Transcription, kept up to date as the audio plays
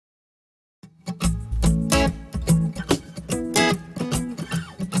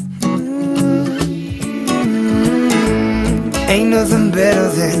Ain't nothing better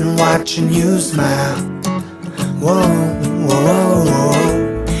than watching you smile. Whoa, whoa, whoa,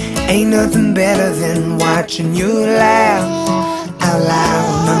 whoa. Ain't nothing better than watching you laugh out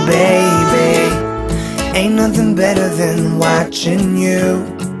loud, my baby. Ain't nothing better than watching you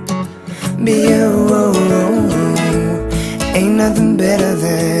be you. Ain't nothing better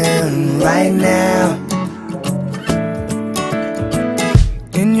than right now.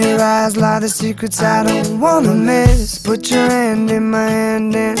 In your eyes lie the secrets I don't wanna miss. Put your hand in my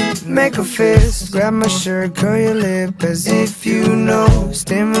hand and make a fist. Grab my shirt, curl your lip as if you know.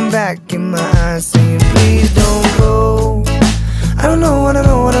 Staring back in my eyes saying please don't go. I don't know what I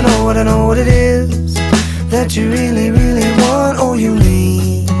know, what I know, what I know what it is that you really, really want or you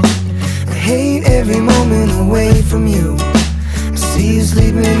need. I hate every moment away from you. I see you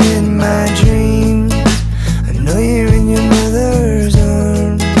sleeping in my dreams. I know you're in your mother's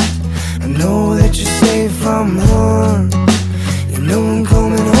arms. I know that you're safe from harm. You know I'm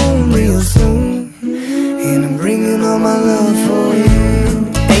coming home real soon, and I'm bringing all my love for you.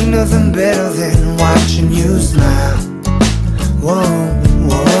 Ain't nothing better than watching you smile. Whoa,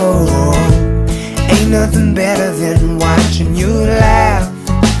 whoa, whoa. Ain't nothing better than watching you laugh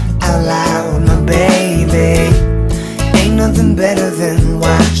out loud, my baby. Ain't nothing better than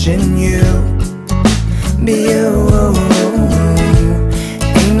watching you be you.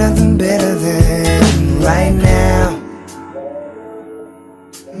 Ain't nothing better than right now.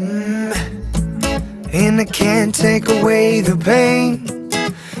 And I can't take away the pain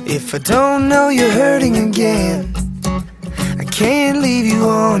if I don't know you're hurting again. I can't leave you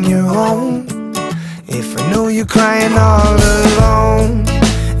on your own if I know you're crying all alone.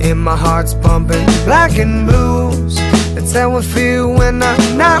 And my heart's pumping black and blues. That's how I feel when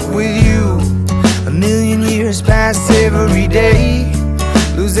I'm not with you. A million years pass every day,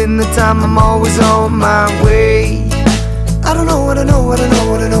 losing the time, I'm always on my way. I don't know what I know, what I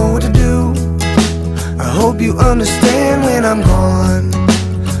know, what I know what to do. I hope you understand when I'm gone.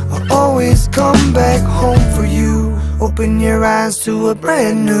 I'll always come back home for you. Open your eyes to a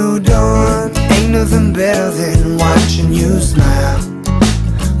brand new dawn. Ain't nothing better than watching you smile.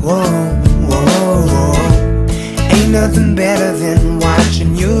 Whoa, whoa, whoa. Ain't nothing better than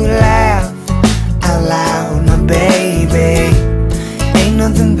watching you laugh out loud, my baby. Ain't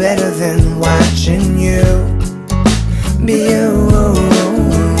nothing better than watching you be you.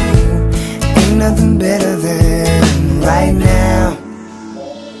 Ain't nothing better than right now.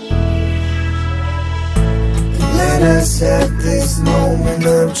 Let us have this moment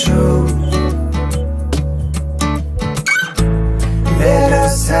of truth. Let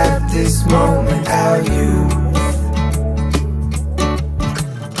us have this moment our youth.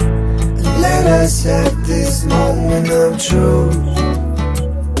 Let us have this moment of truth.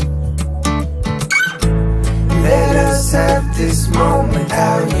 Let us have this moment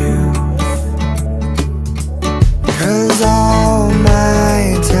our youth. 'Cause all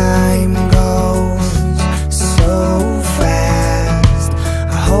my time goes so fast.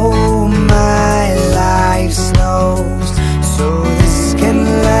 I hope my life slows so this can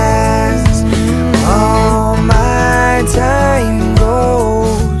last. All my time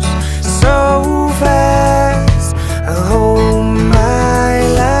goes so fast. I hope my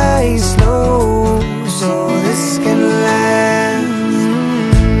life slows so this can last.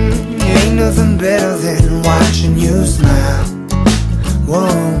 Ain't nothing better than watching you smile. Whoa,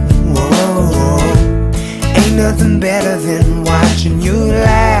 whoa, whoa. Ain't nothing better than watching you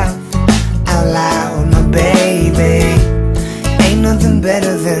laugh out loud, my baby. Ain't nothing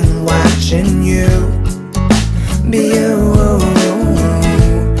better than watching you be you.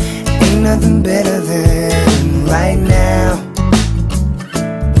 Ain't nothing better than right now.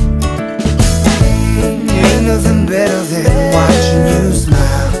 Ain't nothing better than watching you smile.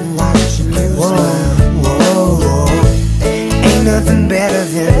 Whoa, whoa, whoa. Ain't nothing better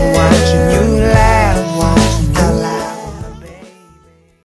than watching you laugh